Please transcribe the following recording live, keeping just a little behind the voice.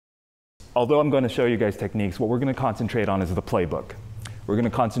although I'm going to show you guys techniques, what we're going to concentrate on is the playbook. We're going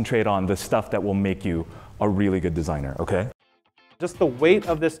to concentrate on the stuff that will make you a really good designer, okay? Just the weight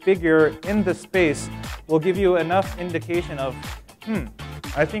of this figure in the space will give you enough indication of,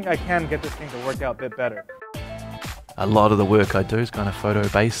 I think I can get this thing to work out a bit better. A lot of the work I do is kind of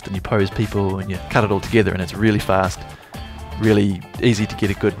photo-based, and you pose people and you cut it all together, and it's really fast, really easy to get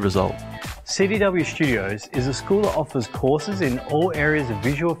a good result. CDW Studios is a school that offers courses in all areas of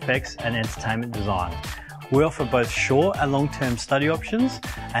visual effects and entertainment design. We offer both short and long-term study options,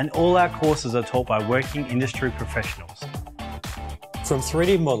 and all our courses are taught by working industry professionals. From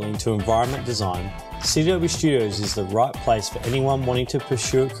 3D modelling to environment design, CDW Studios is the right place for anyone wanting to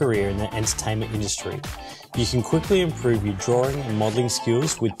pursue a career in the entertainment industry. You can quickly improve your drawing and modelling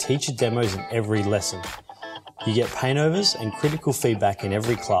skills with teacher demos in every lesson. You get paintovers and critical feedback in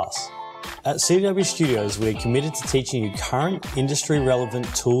every class. At CDW Studios, we are committed to teaching you current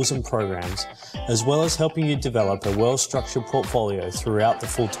industry-relevant tools and programs, as well as helping you develop a well-structured portfolio throughout the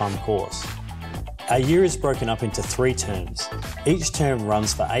full-time course. Our year is broken up into 3 terms. Each term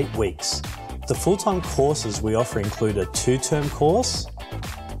runs for 8 weeks. The full-time courses we offer include a 2-term course,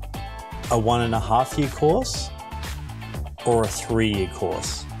 a 1.5-year course, or a 3-year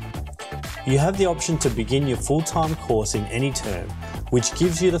course. You have the option to begin your full-time course in any term, which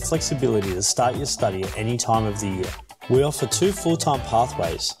gives you the flexibility to start your study at any time of the year. We offer 2 full-time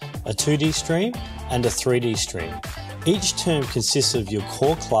pathways, a 2D stream and a 3D stream. Each term consists of your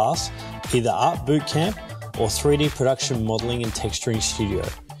core class, either Art Bootcamp or 3D Production Modelling and Texturing Studio.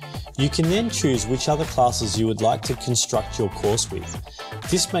 You can then choose which other classes you would like to construct your course with.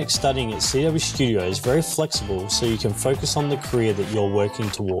 This makes studying at CDW Studios very flexible, so you can focus on the career that you're working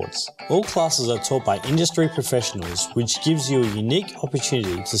towards. All classes are taught by industry professionals, which gives you a unique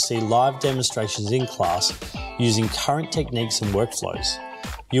opportunity to see live demonstrations in class using current techniques and workflows.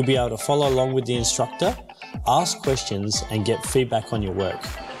 You'll be able to follow along with the instructor, ask questions and get feedback on your work.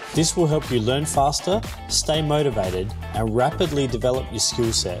 This will help you learn faster, stay motivated, and rapidly develop your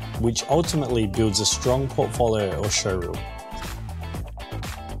skill set, which ultimately builds a strong portfolio or showreel.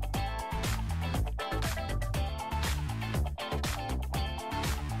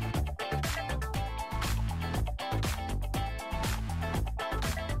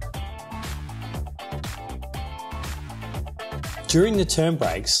 During the term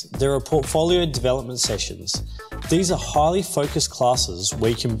breaks, there are portfolio development sessions. These are highly focused classes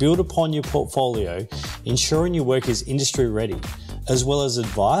where you can build upon your portfolio, ensuring your work is industry ready, as well as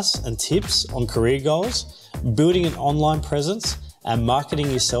advice and tips on career goals, building an online presence, and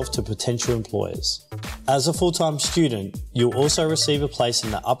marketing yourself to potential employers. As a full-time student, you'll also receive a place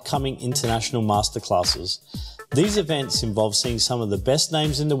in the upcoming international masterclasses. These events involve seeing some of the best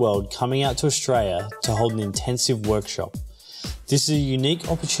names in the world coming out to Australia to hold an intensive workshop. This is a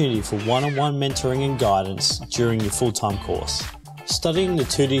unique opportunity for one-on-one mentoring and guidance during your full-time course. Studying the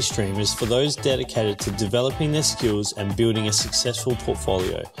 2D stream is for those dedicated to developing their skills and building a successful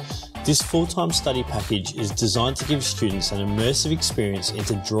portfolio. This full-time study package is designed to give students an immersive experience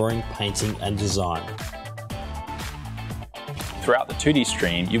into drawing, painting and design. Throughout the 2D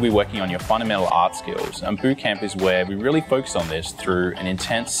stream, you'll be working on your fundamental art skills, and Bootcamp is where we really focus on this through an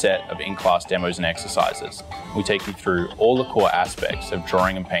intense set of in-class demos and exercises. We take you through all the core aspects of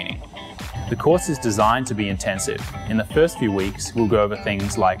drawing and painting. The course is designed to be intensive. In the first few weeks, we'll go over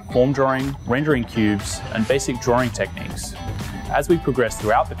things like form drawing, rendering cubes, and basic drawing techniques. As we progress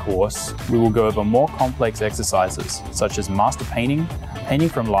throughout the course, we will go over more complex exercises, such as master painting, painting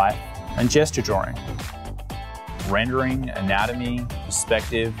from life, and gesture drawing. Rendering, anatomy,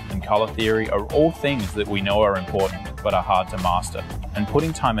 perspective, and color theory are all things that we know are important but are hard to master. And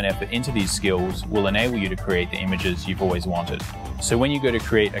putting time and effort into these skills will enable you to create the images you've always wanted. So when you go to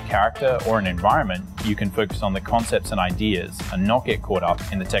create a character or an environment, you can focus on the concepts and ideas and not get caught up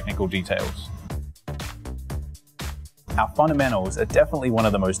in the technical details. Our fundamentals are definitely one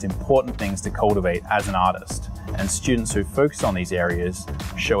of the most important things to cultivate as an artist, and students who focus on these areas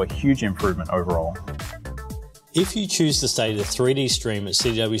show a huge improvement overall. If you choose to study the 3D stream at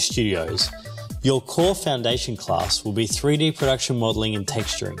CDW Studios, your core foundation class will be 3D production modelling and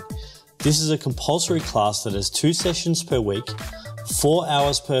texturing. This is a compulsory class that has 2 sessions per week, 4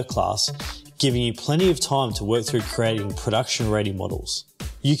 hours per class, giving you plenty of time to work through creating production-ready models.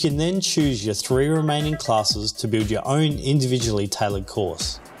 You can then choose your 3 remaining classes to build your own individually tailored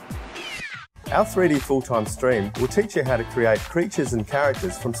course. Our 3D full-time stream will teach you how to create creatures and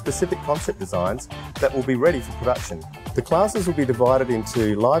characters from specific concept designs that will be ready for production. The classes will be divided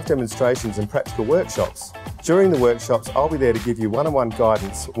into live demonstrations and practical workshops. During the workshops, I'll be there to give you one-on-one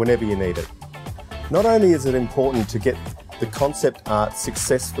guidance whenever you need it. Not only is it important to get the concept art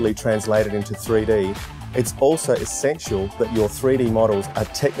successfully translated into 3D, it's also essential that your 3D models are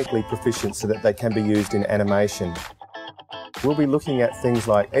technically proficient so that they can be used in animation. We'll be looking at things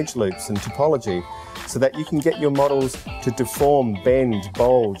like edge loops and topology so that you can get your models to deform, bend,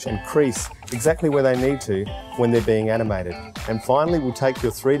 bulge and crease exactly where they need to when they're being animated. And finally, we'll take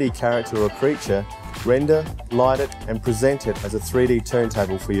your 3D character or creature, render, light it and present it as a 3D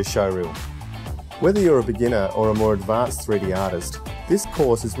turntable for your showreel. Whether you're a beginner or a more advanced 3D artist, this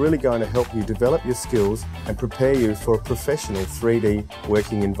course is really going to help you develop your skills and prepare you for a professional 3D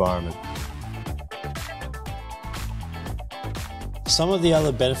working environment. Some of the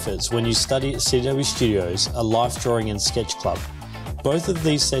other benefits when you study at CDW Studios are Life Drawing and Sketch Club. Both of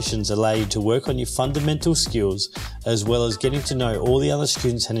these sessions allow you to work on your fundamental skills as well as getting to know all the other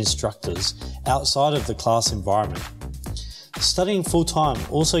students and instructors outside of the class environment. Studying full-time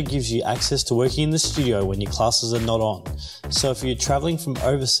also gives you access to working in the studio when your classes are not on, so if you're travelling from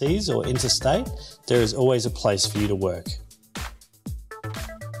overseas or interstate, there is always a place for you to work.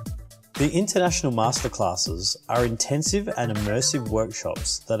 The International Masterclasses are intensive and immersive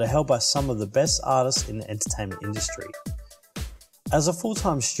workshops that are held by some of the best artists in the entertainment industry. As a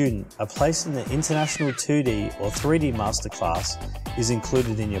full-time student, a place in the International 2D or 3D Masterclass is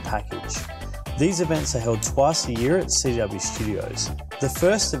included in your package. These events are held twice a year at CDW Studios. The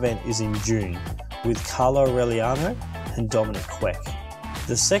first event is in June with Carlo Aureliano and Dominic Queck.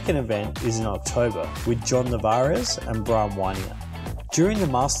 The second event is in October with John Navarez and Brian Wynier. During the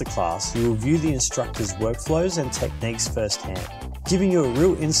masterclass, you will view the instructor's workflows and techniques firsthand, giving you a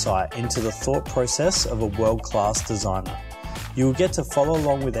real insight into the thought process of a world-class designer. You will get to follow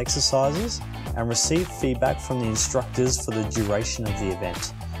along with exercises and receive feedback from the instructors for the duration of the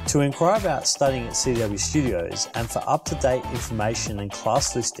event. To inquire about studying at CDW Studios and for up-to-date information and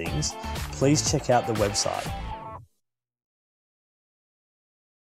class listings, please check out the website